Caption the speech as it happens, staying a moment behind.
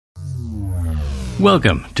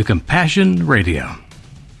Welcome to Compassion Radio.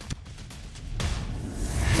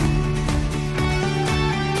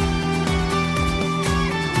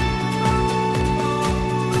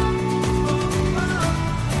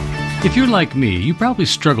 If you're like me, you probably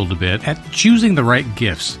struggled a bit at choosing the right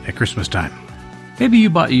gifts at Christmas time. Maybe you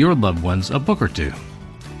bought your loved ones a book or two.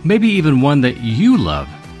 Maybe even one that you love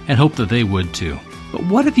and hope that they would too. But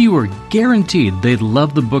what if you were guaranteed they'd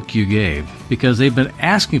love the book you gave because they've been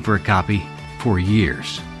asking for a copy for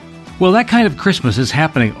years? Well, that kind of Christmas is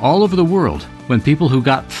happening all over the world when people who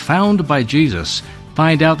got found by Jesus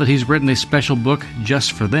find out that he's written a special book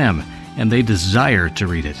just for them, and they desire to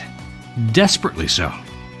read it. Desperately so.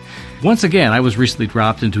 Once again, I was recently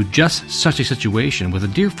dropped into just such a situation with a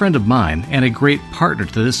dear friend of mine and a great partner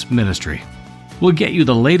to this ministry. We'll get you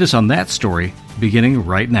the latest on that story beginning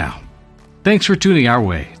right now. Thanks for tuning our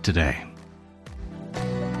way today.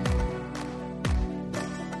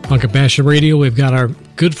 On Compassion Radio, we've got our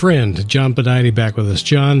good friend, John Benetti, back with us.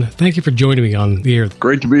 John, thank you for joining me on the air.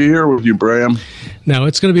 Great to be here with you, Bram. Now,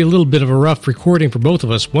 it's going to be a little bit of a rough recording for both of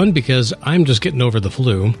us. One, because I'm just getting over the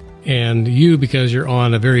flu, and you, because you're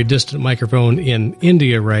on a very distant microphone in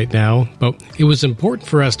India right now. But it was important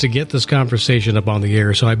for us to get this conversation up on the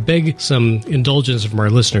air, so I beg some indulgence from our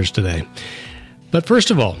listeners today. But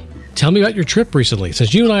first of all, tell me about your trip recently.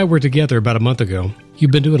 Since you and I were together about a month ago,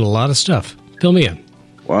 you've been doing a lot of stuff. Fill me in.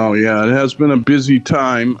 Wow, yeah, it has been a busy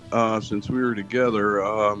time since we were together.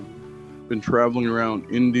 Been traveling around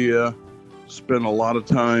India, spent a lot of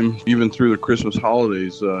time, even through the Christmas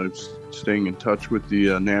holidays, staying in touch with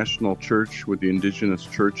the national church, with the indigenous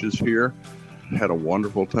churches here. Had a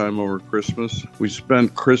wonderful time over Christmas. We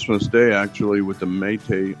spent Christmas Day, actually, with the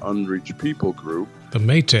Métis Unreached People group. The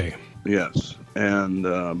Métis? Yes. And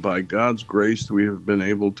by God's grace, we have been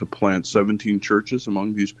able to plant 17 churches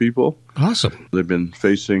among these people. Awesome. They've been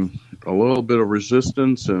facing a little bit of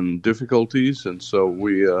resistance and difficulties, and so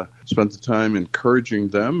we spent the time encouraging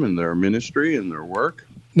them in their ministry and their work.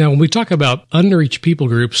 Now, when we talk about unreached people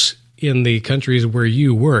groups in the countries where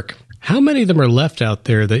you work, how many of them are left out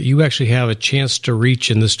there that you actually have a chance to reach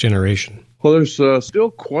in this generation? Well, there's still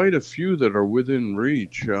quite a few that are within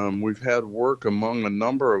reach. We've had work among a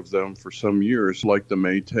number of them for some years, like the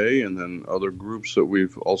Métis and then other groups that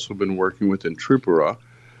we've also been working with in Tripura.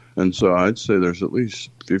 And so I'd say there's at least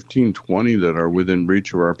 15, 20 that are within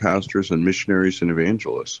reach of our pastors and missionaries and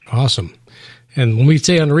evangelists. Awesome. And when we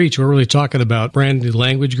say unreached, we're really talking about brand new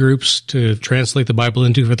language groups to translate the Bible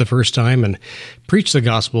into for the first time and preach the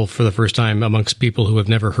gospel for the first time amongst people who have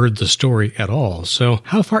never heard the story at all. So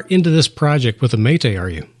how far into this project with the Métis are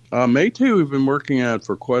you? Métis we've been working at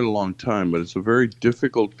for quite a long time, but it's a very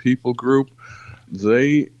difficult people group.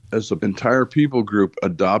 They, as an entire people group,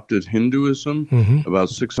 adopted Hinduism about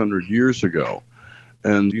 600 years ago.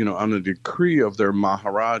 And, on a decree of their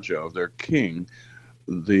Maharaja, of their king,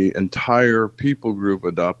 the entire people group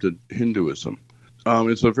adopted Hinduism.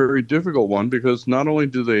 It's a very difficult one because not only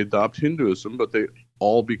do they adopt Hinduism, but they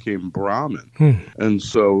all became Brahmin. And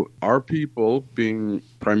so our people, being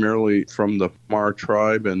primarily from the Mar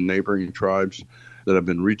tribe and neighboring tribes that have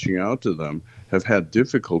been reaching out to them, have had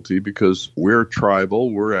difficulty because we're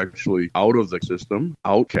tribal. We're actually out of the system,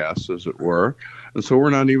 outcasts, as it were. And so we're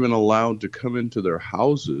not even allowed to come into their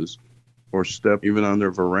houses or step even on their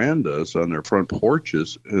verandas, on their front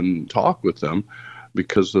porches, and talk with them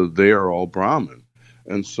because they are all Brahmin.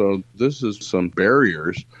 And so this is some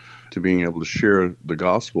barriers to being able to share the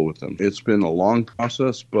gospel with them. It's been a long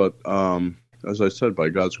process, but as I said, by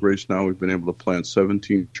God's grace now we've been able to plant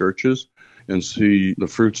 17 churches and see the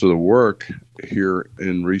fruits of the work here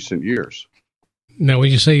in recent years. Now,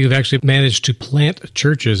 when you say you've actually managed to plant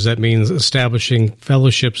churches, that means establishing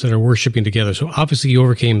fellowships that are worshiping together. So obviously you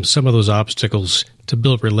overcame some of those obstacles to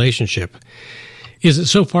build relationship. Is it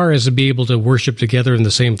so far as to be able to worship together in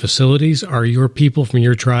the same facilities? Are your people from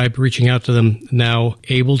your tribe reaching out to them now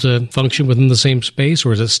able to function within the same space,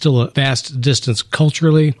 or is it still a vast distance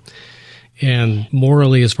culturally and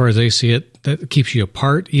morally as far as they see it that keeps you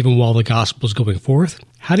apart even while the gospel is going forth?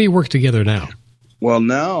 How do you work together now? Well,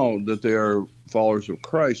 now that they are followers of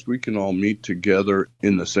Christ, we can all meet together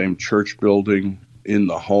in the same church building, in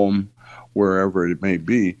the home, wherever it may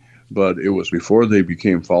be. But it was before they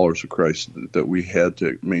became followers of Christ that we had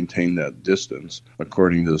to maintain that distance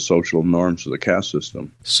according to the social norms of the caste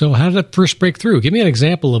system. So how did it first break through? Give me an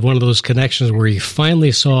example of one of those connections where you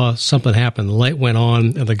finally saw something happen. The light went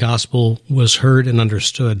on and the gospel was heard and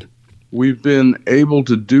understood. We've been able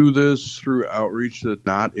to do this through outreach that's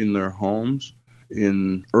not in their homes.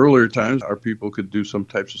 In earlier times, our people could do some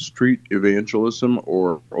types of street evangelism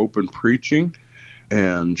or open preaching.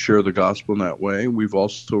 and share the gospel in that way. We've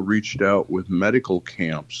also reached out with medical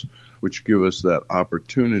camps, which give us that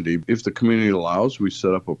opportunity. If the community allows, we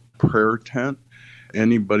set up a prayer tent.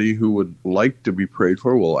 Anybody who would like to be prayed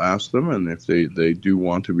for, we'll ask them, and if they do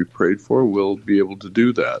want to be prayed for, we'll be able to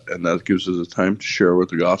do that. And that gives us a time to share with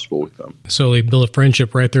the gospel with them. So they build a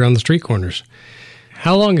friendship right there on the street corners.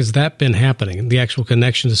 How long has that been happening, the actual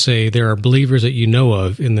connection to say there are believers that you know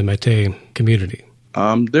of in the Meitei community?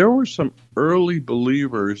 There were some early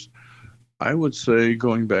believers, I would say,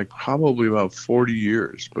 going back probably about 40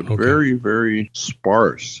 years, but very, very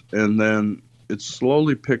sparse. And then it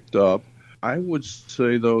slowly picked up. I would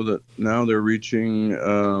say, though, that now they're reaching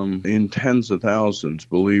in tens of thousands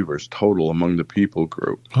believers total among the people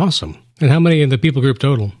group. Awesome. And how many in the people group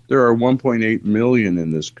total? There are 1.8 million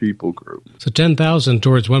in this people group. So 10,000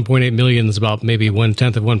 towards 1.8 million is about maybe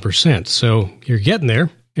 0.1%. So you're getting there.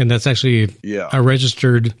 And that's actually a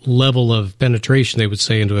registered level of penetration, they would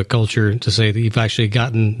say, into a culture to say that you've actually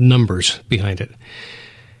gotten numbers behind it.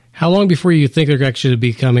 How long before you think they're actually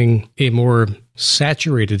becoming a more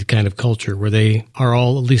saturated kind of culture where they are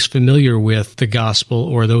all at least familiar with the gospel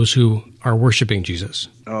or those who are worshiping Jesus?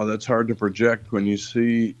 Oh, that's hard to project when you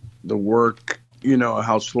see the work,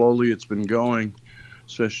 how slowly it's been going,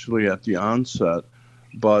 especially at the onset.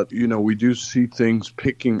 But, we do see things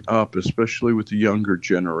picking up, especially with the younger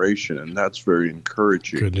generation, and that's very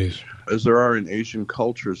encouraging. Good news. As there are in Asian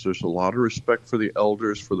cultures, there's a lot of respect for the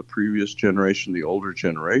elders, for the previous generation, the older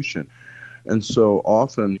generation. And so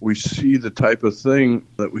often we see the type of thing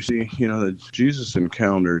that we see, that Jesus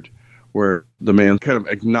encountered, where the man kind of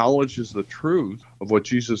acknowledges the truth of what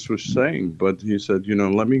Jesus was saying. But he said,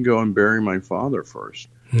 let me go and bury my father first.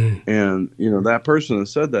 And, that person that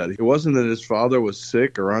said that, it wasn't that his father was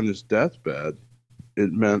sick or on his deathbed.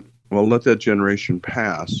 It meant, well, let that generation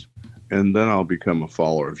pass, and then I'll become a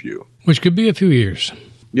follower of you. Which could be a few years.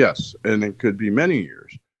 Yes, and it could be many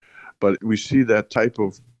years. But we see that type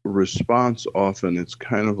of response often. It's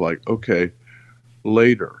kind of like, okay,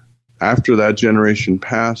 later, after that generation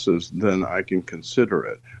passes, then I can consider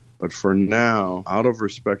it. But for now, out of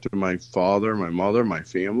respect to my father, my mother, my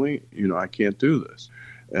family, I can't do this.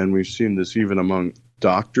 And we've seen this even among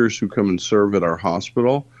doctors who come and serve at our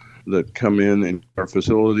hospital, that come in our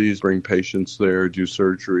facilities, bring patients there, do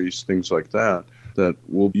surgeries, things like that, that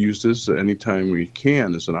we'll use this anytime we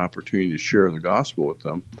can as an opportunity to share the gospel with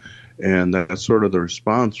them. And that's sort of the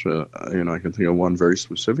response. I can think of one very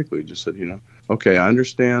specifically, just said, okay, I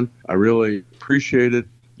understand. I really appreciate it,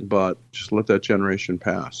 but just let that generation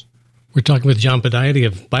pass. We're talking with John Padiaty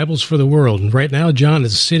of Bibles for the World. And right now, John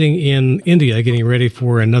is sitting in India getting ready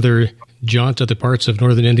for another jaunt to the parts of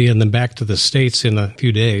northern India and then back to the States in a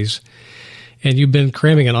few days. And you've been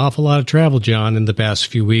cramming an awful lot of travel, John, in the past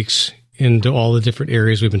few weeks into all the different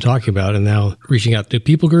areas we've been talking about, and now reaching out to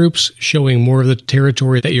people groups, showing more of the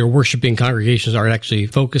territory that your worshiping congregations are actually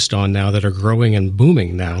focused on now, that are growing and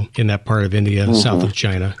booming now in that part of India, south of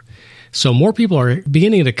China. So more people are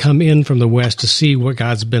beginning to come in from the West to see what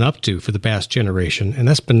God's been up to for the past generation. And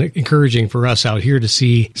that's been encouraging for us out here to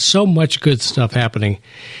see so much good stuff happening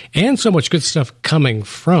and so much good stuff coming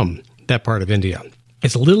from that part of India.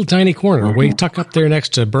 It's a little tiny corner way tucked up there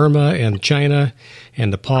next to Burma and China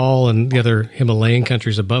and Nepal and the other Himalayan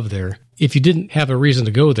countries above there. If you didn't have a reason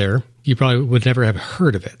to go there, you probably would never have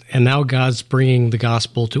heard of it. And now God's bringing the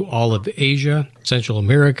gospel to all of Asia, Central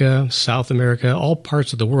America, South America, all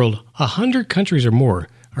parts of the world. 100 countries or more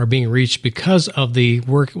are being reached because of the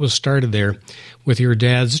work that was started there with your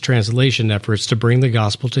dad's translation efforts to bring the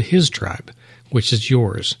gospel to his tribe, which is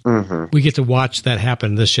yours. We get to watch that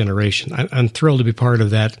happen this generation. I'm thrilled to be part of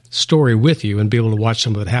that story with you and be able to watch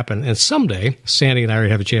some of it happen. And someday, Sandy and I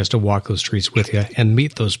have a chance to walk those streets with you and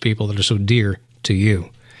meet those people that are so dear to you.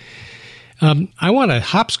 I want to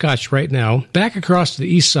hopscotch right now back across to the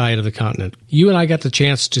east side of the continent. You and I got the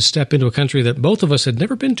chance to step into a country that both of us had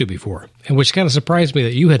never been to before, and which kind of surprised me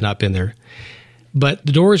that you had not been there. But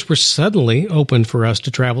the doors were suddenly opened for us to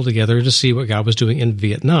travel together to see what God was doing in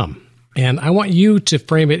Vietnam. And I want you to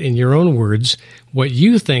frame it in your own words, what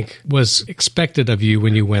you think was expected of you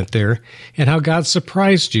when you went there, and how God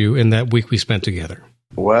surprised you in that week we spent together.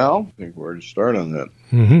 Well, I think where to start on that.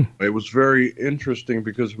 It was very interesting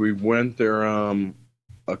because we went there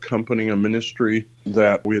accompanying a ministry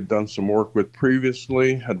that we had done some work with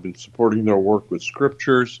previously, had been supporting their work with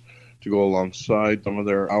scriptures to go alongside some of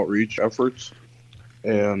their outreach efforts.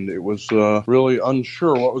 And it was really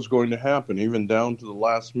unsure what was going to happen, even down to the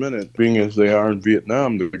last minute. Being as they are in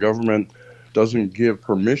Vietnam, the government doesn't give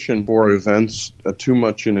permission for events too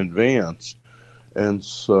much in advance. And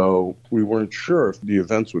so we weren't sure if the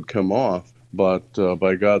events would come off. But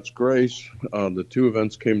by God's grace, the two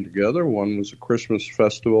events came together. One was a Christmas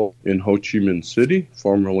festival in Ho Chi Minh City,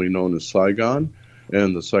 formerly known as Saigon.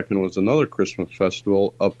 And the second was another Christmas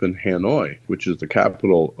festival up in Hanoi, which is the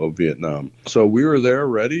capital of Vietnam. So we were there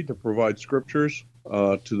ready to provide scriptures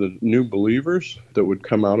to the new believers that would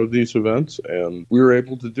come out of these events, and we were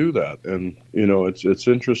able to do that. And, you know, it's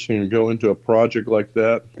interesting to go into a project like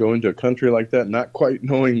that, go into a country like that, not quite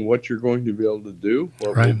knowing what you're going to be able to do,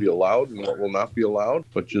 what will be allowed and what will not be allowed,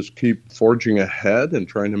 but just keep forging ahead and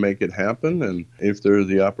trying to make it happen. And if there are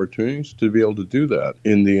the opportunities to be able to do that.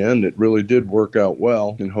 In the end, it really did work out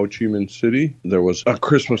well. In Ho Chi Minh City, there was a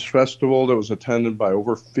Christmas festival that was attended by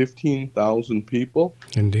over 15,000 people.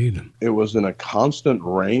 Indeed. It was in a constant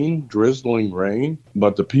rain, drizzling rain,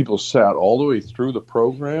 but the people sat all the way through the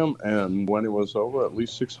program, and when it was over, at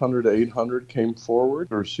least 600 to 800 came forward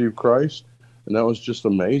to receive Christ, and that was just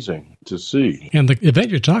amazing to see. And the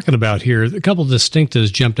event you're talking about here, a couple of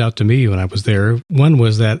distinctives jumped out to me when I was there. One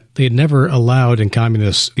was that they had never allowed in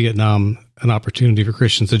communist Vietnam an opportunity for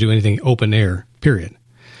Christians to do anything open air, period.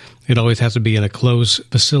 It always has to be in a closed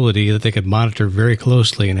facility that they could monitor very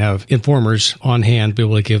closely and have informers on hand, be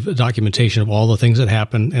able to give documentation of all the things that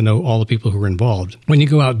happen and know all the people who were involved. When you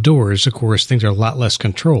go outdoors, of course, things are a lot less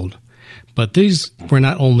controlled. But these were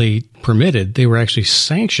not only permitted, they were actually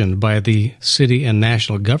sanctioned by the city and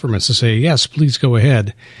national governments to say, yes, please go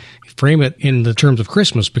ahead. Frame it in the terms of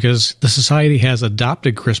Christmas, because the society has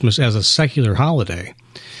adopted Christmas as a secular holiday.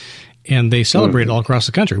 And they celebrated all across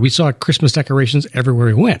the country. We saw Christmas decorations everywhere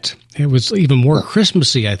we went. It was even more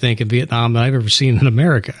Christmassy, I think, in Vietnam than I've ever seen in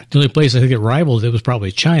America. The only place I think it rivaled it was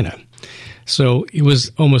probably China. So it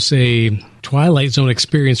was almost a Twilight Zone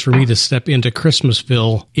experience for me to step into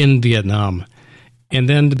Christmasville in Vietnam. And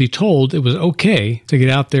then to be told it was okay to get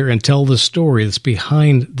out there and tell the story that's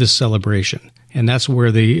behind this celebration. And that's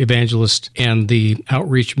where the evangelists and the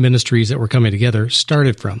outreach ministries that were coming together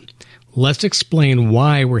started from. Let's explain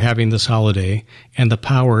why we're having this holiday and the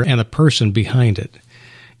power and the person behind it.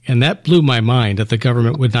 And that blew my mind, that the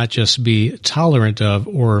government would not just be tolerant of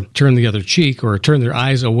or turn the other cheek or turn their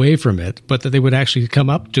eyes away from it, but that they would actually come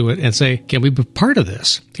up to it and say, can we be part of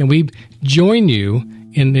this? Can we join you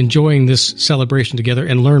in enjoying this celebration together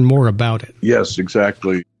and learn more about it? Yes,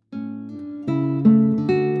 exactly.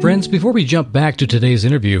 Friends, before we jump back to today's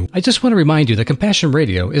interview, I just want to remind you that Compassion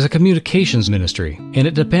Radio is a communications ministry, and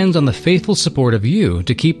it depends on the faithful support of you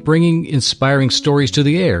to keep bringing inspiring stories to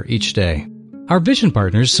the air each day. Our vision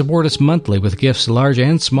partners support us monthly with gifts large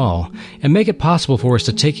and small, and make it possible for us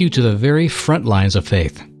to take you to the very front lines of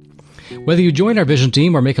faith. Whether you join our vision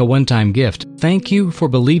team or make a one-time gift, thank you for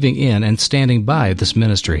believing in and standing by this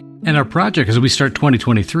ministry. And our project as we start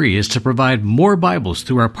 2023 is to provide more Bibles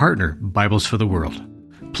through our partner, Bibles for the World.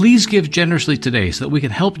 Please give generously today so that we can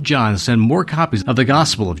help John send more copies of the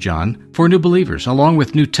Gospel of John for new believers, along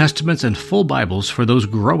with New Testaments and full Bibles for those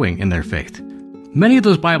growing in their faith. Many of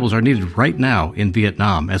those Bibles are needed right now in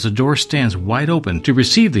Vietnam, as the door stands wide open to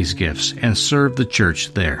receive these gifts and serve the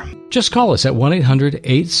church there. Just call us at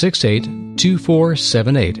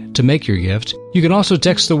 1-800-868-2478 to make your gift. You can also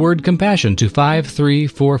text the word compassion to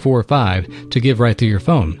 53445 to give right through your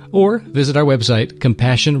phone, or visit our website,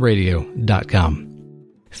 compassionradio.com.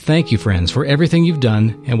 Thank you, friends, for everything you've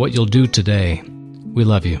done and what you'll do today. We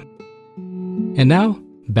love you. And now,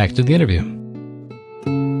 back to the interview.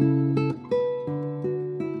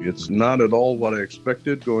 It's not at all what I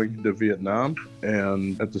expected going to Vietnam,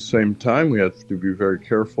 and at the same time we have to be very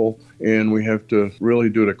careful, and we have to really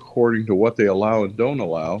do it according to what they allow and don't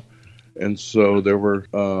allow. And so there were,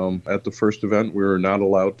 at the first event, we were not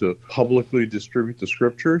allowed to publicly distribute the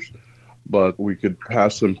scriptures, but we could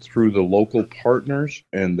pass them through the local partners,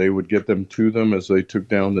 and they would get them to them as they took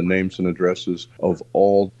down the names and addresses of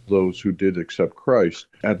all those who did accept Christ.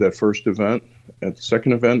 At that first event, at the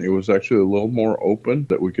second event, it was actually a little more open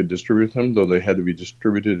that we could distribute them, though they had to be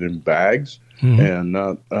distributed in bags and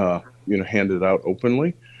not, handed out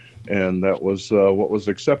openly. And that was what was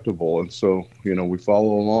acceptable. And so, we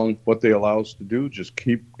follow along what they allow us to do, just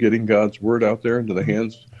keep getting God's word out there into the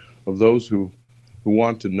hands of those who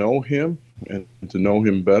want to know him and to know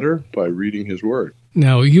him better by reading his word.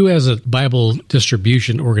 Now, you as a Bible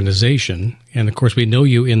distribution organization, and of course we know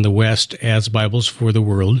you in the West as Bibles for the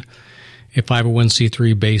World, a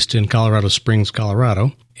 501c3 based in Colorado Springs,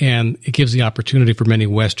 Colorado, and it gives the opportunity for many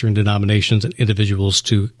Western denominations and individuals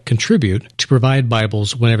to contribute to provide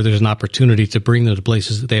Bibles whenever there's an opportunity to bring them to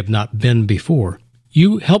places that they have not been before.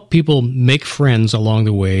 You help people make friends along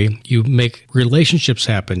the way. You make relationships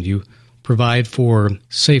happen. You provide for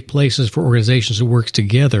safe places for organizations to work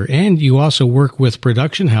together. And you also work with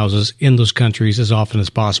production houses in those countries as often as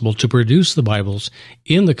possible to produce the Bibles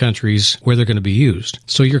in the countries where they're going to be used.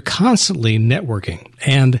 So you're constantly networking.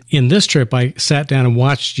 And in this trip, I sat down and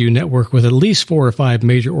watched you network with at least 4 or 5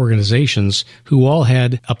 major organizations who all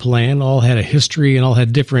had a plan, all had a history, and all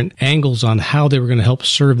had different angles on how they were going to help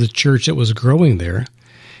serve the church that was growing there.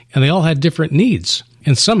 And they all had different needs.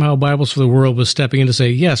 And somehow Bibles for the World was stepping in to say,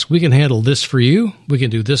 yes, we can handle this for you. We can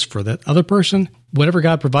do this for that other person. Whatever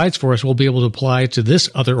God provides for us, we'll be able to apply to this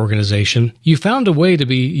other organization. You found a way to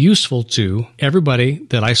be useful to everybody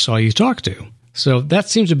that I saw you talk to. So that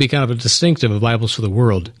seems to be kind of a distinctive of Bibles for the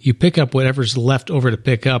World. You pick up whatever's left over to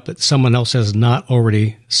pick up that someone else has not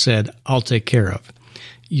already said, I'll take care of.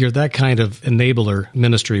 You're that kind of enabler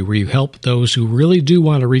ministry where you help those who really do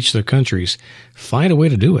want to reach their countries find a way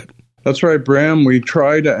to do it. That's right, Bram. We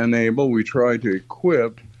try to enable, we try to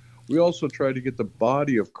equip. We also try to get the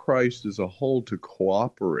body of Christ as a whole to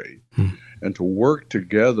cooperate and to work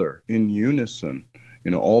together in unison.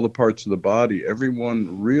 All the parts of the body,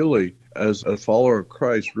 everyone really, as a follower of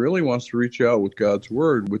Christ, really wants to reach out with God's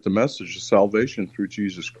word, with the message of salvation through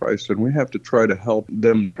Jesus Christ. And we have to try to help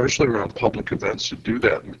them, especially around public events, to do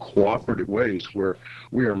that in cooperative ways where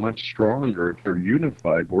we are much stronger if they're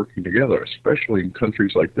unified, working together, especially in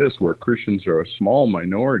countries like this where Christians are a small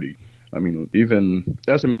minority. I mean, even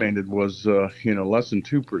estimated was, less than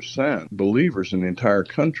 2% believers in the entire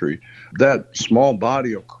country. That small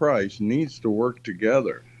body of Christ needs to work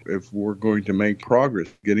together if we're going to make progress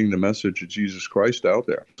getting the message of Jesus Christ out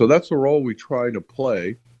there. So that's the role we try to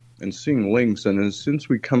play and seeing links. And since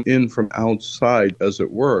we come in from outside, as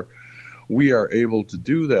it were, we are able to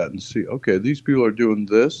do that and see, okay, these people are doing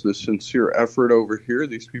this sincere effort over here.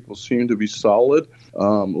 These people seem to be solid.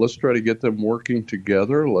 Let's try to get them working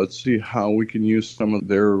together. Let's see how we can use some of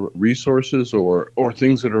their resources or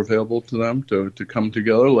things that are available to them to come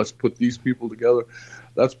together. Let's put these people together.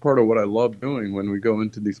 That's part of what I love doing when we go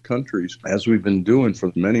into these countries, as we've been doing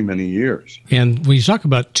for many, many years. And when you talk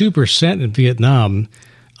about 2% in Vietnam,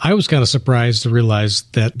 I was kind of surprised to realize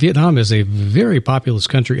that Vietnam is a very populous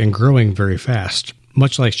country and growing very fast,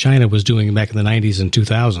 much like China was doing back in the 90s and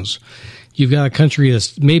 2000s. You've got a country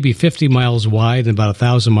that's maybe 50 miles wide and about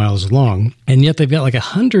 1,000 miles long, and yet they've got like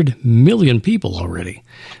 100 million people already.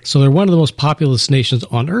 So they're one of the most populous nations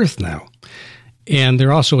on earth now. And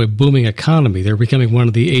they're also a booming economy. They're becoming one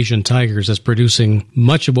of the Asian tigers that's producing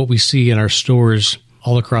much of what we see in our stores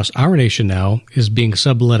all across our nation now is being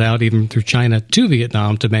sublet out even through China to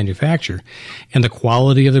Vietnam to manufacture. And the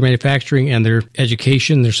quality of their manufacturing and their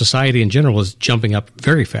education, their society in general is jumping up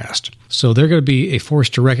very fast. So they're going to be a force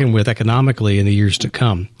to reckon with economically in the years to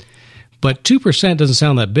come. But 2% doesn't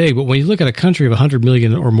sound that big, but when you look at a country of 100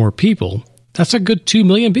 million or more people, that's a good 2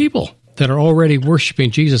 million people that are already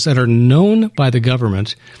worshiping Jesus, that are known by the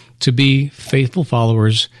government to be faithful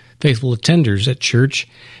followers, faithful attenders at church,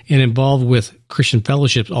 and involved with Christian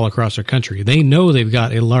fellowships all across our country. They know they've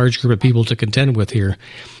got a large group of people to contend with here,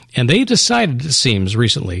 and they decided, it seems,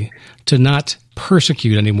 recently to not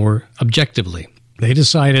persecute anymore objectively. They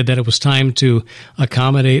decided that it was time to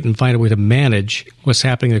accommodate and find a way to manage what's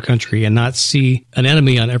happening in their country and not see an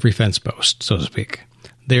enemy on every fence post, so to speak.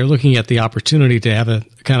 They're looking at the opportunity to have a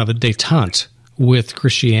kind of a détente with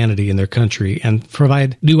Christianity in their country and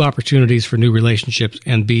provide new opportunities for new relationships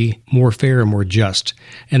and be more fair and more just.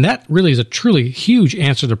 And that really is a truly huge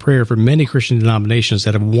answer to prayer for many Christian denominations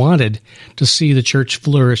that have wanted to see the church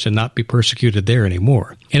flourish and not be persecuted there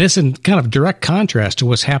anymore. And it's in kind of direct contrast to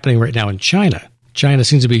what's happening right now in China. China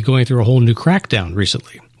seems to be going through a whole new crackdown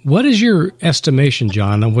recently. What is your estimation,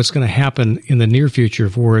 John, on what's going to happen in the near future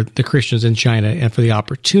for the Christians in China and for the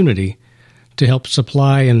opportunity to help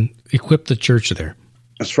supply and equip the church there?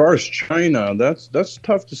 As far as China, that's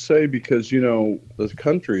tough to say because, the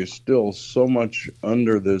country is still so much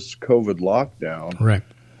under this COVID lockdown. Right.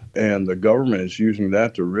 And the government is using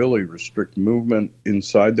that to really restrict movement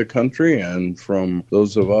inside the country and from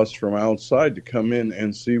those of us from outside to come in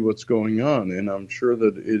and see what's going on. And I'm sure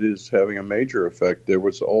that it is having a major effect. There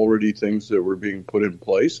was already things that were being put in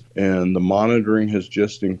place, and the monitoring has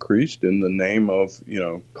just increased in the name of,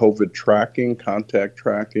 COVID tracking, contact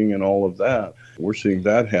tracking, and all of that. We're seeing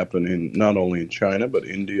that happen in not only in China, but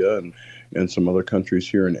India and some other countries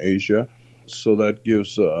here in Asia. So that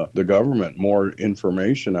gives the government more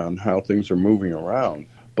information on how things are moving around.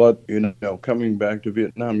 But, coming back to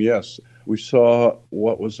Vietnam, yes, we saw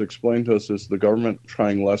what was explained to us as the government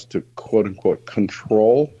trying less to, quote unquote,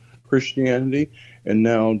 control Christianity, and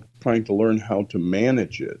now trying to learn how to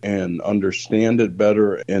manage it and understand it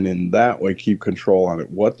better, and in that way keep control on it.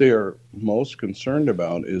 What they are most concerned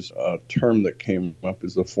about is a term that came up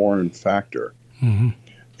is the foreign factor. Mm-hmm.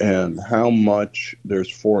 And how much there's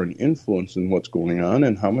foreign influence in what's going on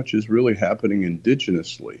and how much is really happening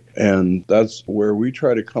indigenously. And that's where we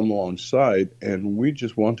try to come alongside, and we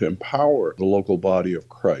just want to empower the local body of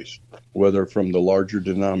Christ, whether from the larger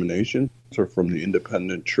denominations or from the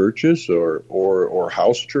independent churches or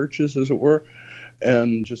house churches, as it were,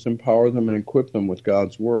 and just empower them and equip them with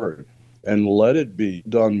God's word. And let it be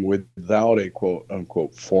done without a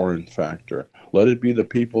quote-unquote foreign factor. Let it be the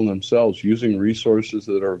people themselves using resources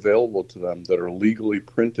that are available to them that are legally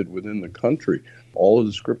printed within the country. All of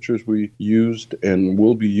the scriptures we used and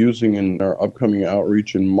will be using in our upcoming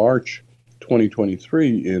outreach in March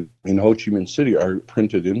 2023 in Ho Chi Minh City are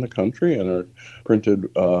printed in the country and are printed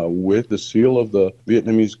with the seal of the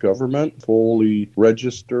Vietnamese government, fully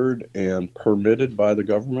registered and permitted by the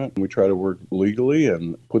government. We try to work legally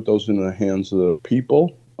and put those in the hands of the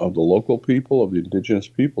people, of the local people, of the indigenous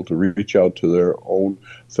people, to reach out to their own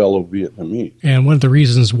fellow Vietnamese. And one of the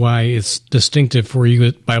reasons why it's distinctive for you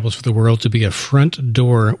at Bibles for the World to be a front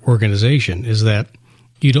door organization is that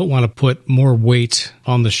you don't want to put more weight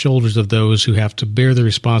on the shoulders of those who have to bear the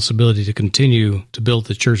responsibility to continue to build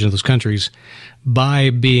the church in those countries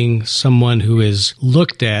by being someone who is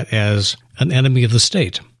looked at as an enemy of the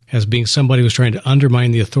state, as being somebody who's trying to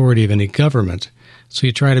undermine the authority of any government. So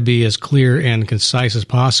you try to be as clear and concise as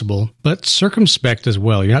possible, but circumspect as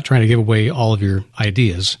well. You're not trying to give away all of your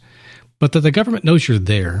ideas, but that the government knows you're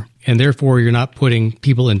there, and therefore you're not putting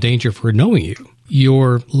people in danger for knowing you.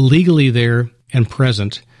 You're legally there and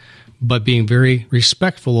present, but being very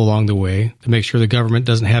respectful along the way to make sure the government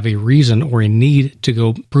doesn't have a reason or a need to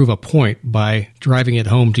go prove a point by driving it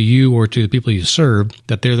home to you or to the people you serve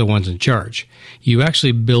that they're the ones in charge. You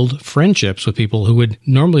actually build friendships with people who would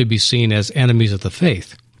normally be seen as enemies of the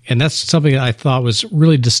faith. And that's something that I thought was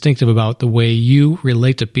really distinctive about the way you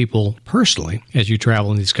relate to people personally as you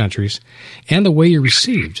travel in these countries and the way you're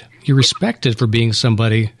received. You're respected for being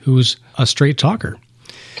somebody who's a straight talker.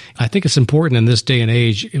 I think it's important in this day and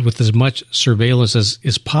age, with as much surveillance as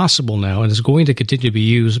is possible now and is going to continue to be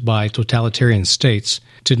used by totalitarian states,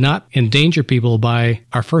 to not endanger people by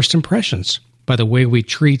our first impressions, by the way we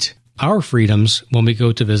treat our freedoms when we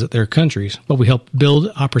go to visit their countries, but we help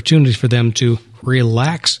build opportunities for them to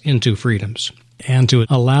relax into freedoms and to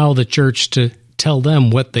allow the church to tell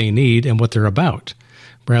them what they need and what they're about,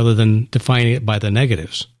 rather than defining it by the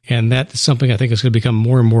negatives. And that's something I think is going to become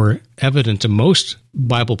more and more evident to most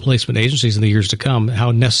Bible placement agencies in the years to come, how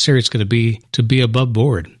necessary it's going to be above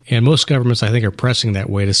board. And most governments, I think, are pressing that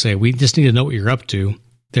way to say, we just need to know what you're up to,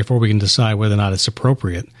 therefore we can decide whether or not it's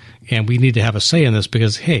appropriate. And we need to have a say in this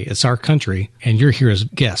because, hey, it's our country, and you're here as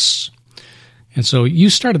guests. And so you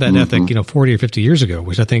started that ethic, 40 or 50 years ago,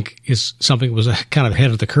 which I think is something that was kind of ahead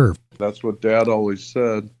of the curve. That's what Dad always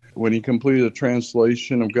said. When he completed a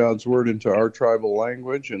translation of God's word into our tribal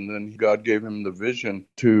language, and then God gave him the vision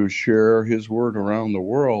to share his word around the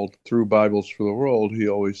world through Bibles for the World, he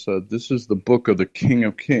always said, this is the book of the King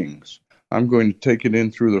of Kings. I'm going to take it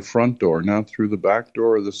in through the front door, not through the back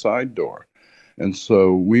door or the side door. And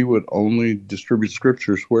so we would only distribute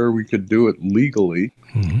scriptures where we could do it legally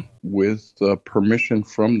with permission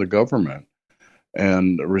from the government,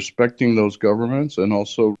 and respecting those governments and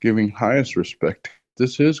also giving highest respect.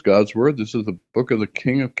 This is God's word. This is the book of the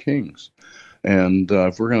King of Kings. And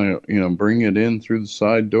if we're going to, bring it in through the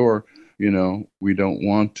side door, we don't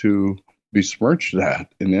want to besmirch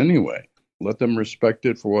that in any way. Let them respect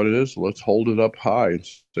it for what it is. Let's hold it up high and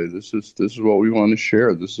say, this is what we want to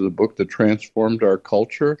share. This is a book that transformed our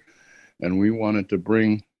culture, and we want it to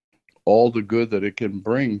bring all the good that it can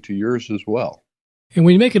bring to yours as well. And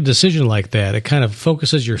when you make a decision like that, it kind of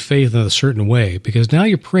focuses your faith in a certain way, because now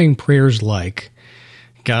you're praying prayers like,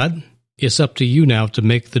 God, it's up to you now to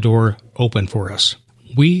make the door open for us.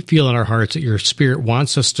 We feel in our hearts that your Spirit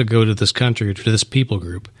wants us to go to this country, to this people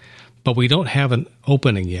group, but we don't have an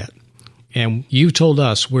opening yet. And you told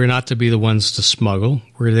us we're not to be the ones to smuggle.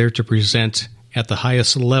 We're there to present at the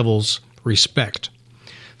highest levels respect.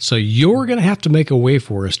 So you're going to have to make a way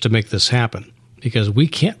for us to make this happen, because we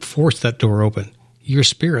can't force that door open. Your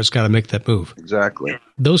Spirit's got to make that move. Exactly.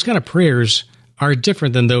 Those kind of prayers are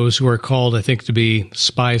different than those who are called, I think, to be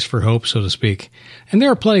spies for hope, so to speak. And there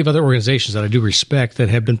are plenty of other organizations that I do respect that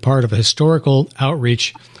have been part of a historical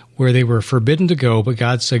outreach where they were forbidden to go, but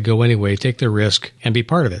God said go anyway, take the risk, and be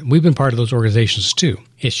part of it. We've been part of those organizations too.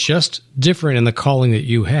 It's just different in the calling that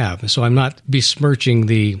you have. So I'm not besmirching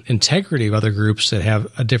the integrity of other groups that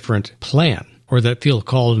have a different plan or that feel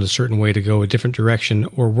called in a certain way to go a different direction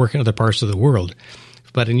or work in other parts of the world.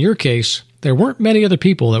 But in your case, there weren't many other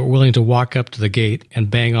people that were willing to walk up to the gate and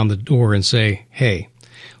bang on the door and say, hey,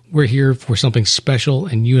 we're here for something special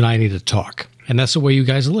and you and I need to talk. And that's the way you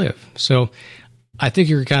guys live. So I think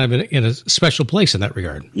you're kind of in a special place in that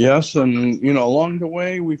regard. Yes, and along the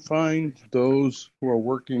way we find those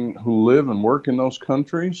who live and work in those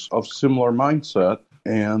countries of similar mindset,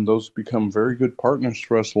 and those become very good partners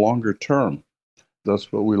for us longer term.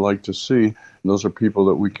 That's what we like to see. And those are people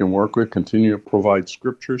that we can work with, continue to provide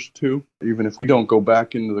scriptures to. Even if we don't go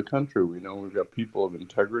back into the country, we know we've got people of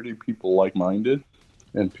integrity, people like-minded,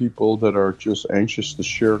 and people that are just anxious to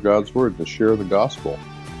share God's word, to share the gospel.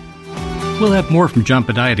 We'll have more from John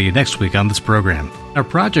Pediaty next week on this program. Our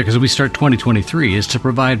project as we start 2023 is to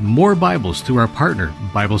provide more Bibles through our partner,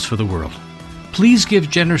 Bibles for the World. Please give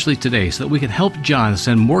generously today so that we can help John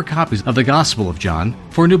send more copies of the Gospel of John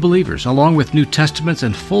for new believers, along with New Testaments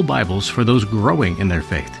and full Bibles for those growing in their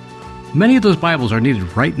faith. Many of those Bibles are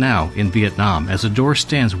needed right now in Vietnam as the door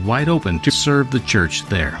stands wide open to serve the church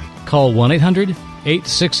there. Call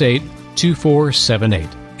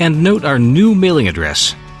 1-800-868-2478. And note our new mailing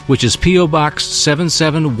address, which is P.O. Box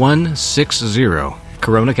 77160,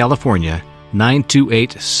 Corona, California,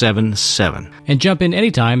 92877. And jump in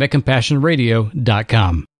anytime at CompassionRadio.com.